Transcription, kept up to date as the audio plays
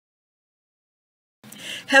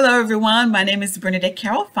Hello, everyone. My name is Bernadette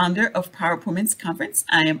Carroll, founder of Power Up Women's Conference.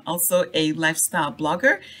 I am also a lifestyle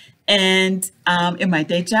blogger. And in my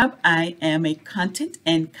day job, I am a content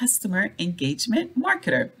and customer engagement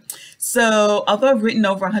marketer. So although I've written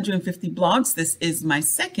over 150 blogs, this is my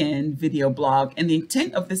second video blog. And the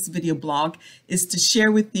intent of this video blog is to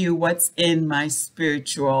share with you what's in my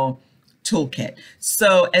spiritual toolkit.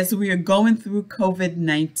 So as we are going through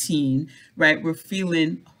COVID-19, right, we're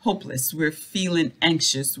feeling hopeless, we're feeling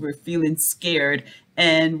anxious, we're feeling scared,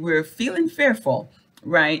 and we're feeling fearful,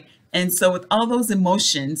 right? And so with all those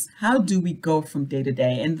emotions, how do we go from day to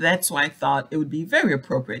day? And that's why I thought it would be very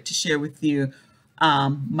appropriate to share with you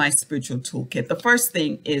my spiritual toolkit. The first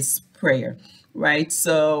thing is prayer, right?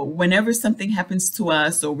 So whenever something happens to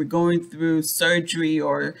us, or we're going through surgery,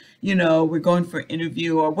 or, we're going for an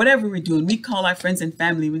interview, or whatever we're doing, we call our friends and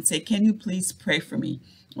family and say, can you please pray for me?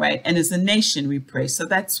 Right? And as a nation, we pray. So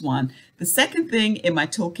that's one. The second thing in my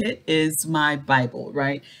toolkit is my Bible,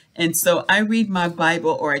 right? And so I read my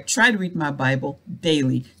Bible, or I try to read my Bible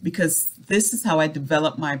daily, because this is how I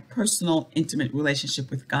develop my personal, intimate relationship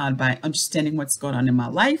with God, by understanding what's going on in my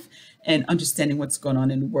life and understanding what's going on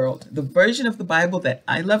in the world. The version of the Bible that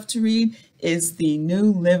I love to read is the New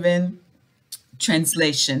Living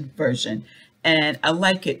Translation version. And I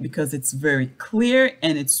like it because it's very clear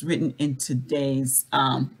and it's written in today's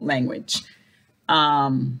language.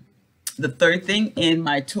 The third thing in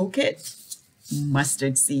my toolkit,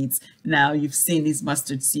 mustard seeds. Now, you've seen these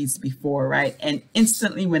mustard seeds before, right? And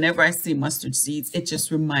instantly, whenever I see mustard seeds, it just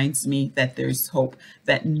reminds me that there's hope,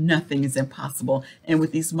 that nothing is impossible. And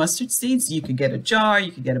with these mustard seeds, you could get a jar,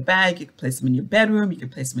 you could get a bag, you could place them in your bedroom, you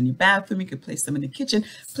could place them in your bathroom, you could place them in the kitchen,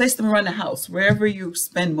 place them around the house, wherever you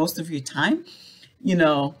spend most of your time,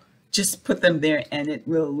 just put them there, and it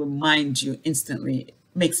will remind you instantly. It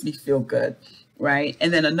makes me feel good, right?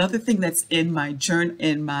 And then another thing that's in my journal,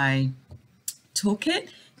 in my toolkit,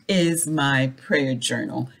 is my prayer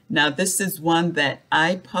journal. Now, this is one that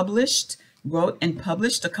I wrote and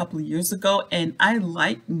published a couple of years ago, and I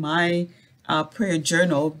like my prayer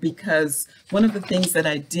journal because one of the things that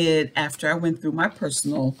I did after I went through my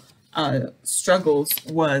personal struggles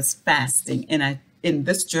was fasting. And in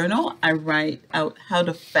this journal, I write out how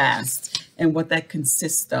to fast and what that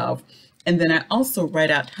consists of. And then I also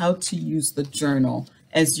write out how to use the journal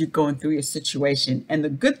as you're going through your situation. And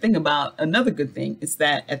another good thing is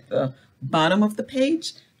that at the bottom of the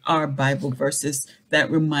page are Bible verses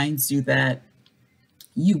that reminds you that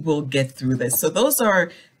you will get through this. So those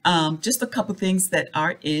are just a couple things that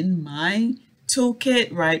are in my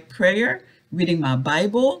toolkit, right? Prayer, reading my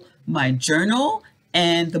Bible, my journal,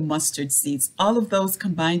 and the mustard seeds. All of those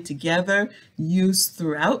combined together, used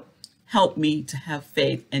throughout, help me to have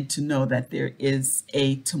faith and to know that there is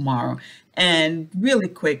a tomorrow. And really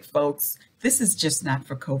quick, folks, this is just not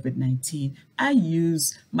for COVID-19. I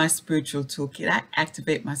use my spiritual toolkit. I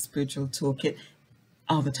activate my spiritual toolkit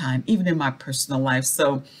all the time, even in my personal life.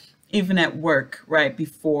 So even at work, right,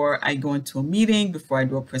 before I go into a meeting, before I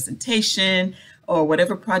do a presentation, or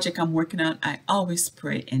whatever project I'm working on, I always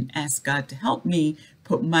pray and ask God to help me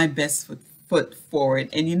put my best foot forward.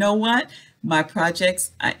 And you know what? My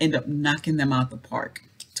projects, I end up knocking them out the park,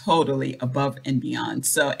 totally above and beyond.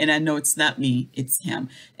 So, and I know it's not me, it's him.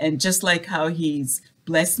 And just like how he's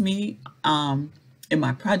blessed me in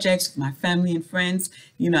my projects, with my family and friends,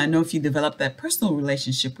 I know if you develop that personal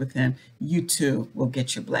relationship with him, you too will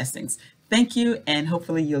get your blessings. Thank you, and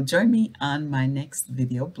hopefully you'll join me on my next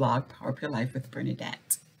video blog, Power Up Your Life with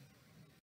Bernadette.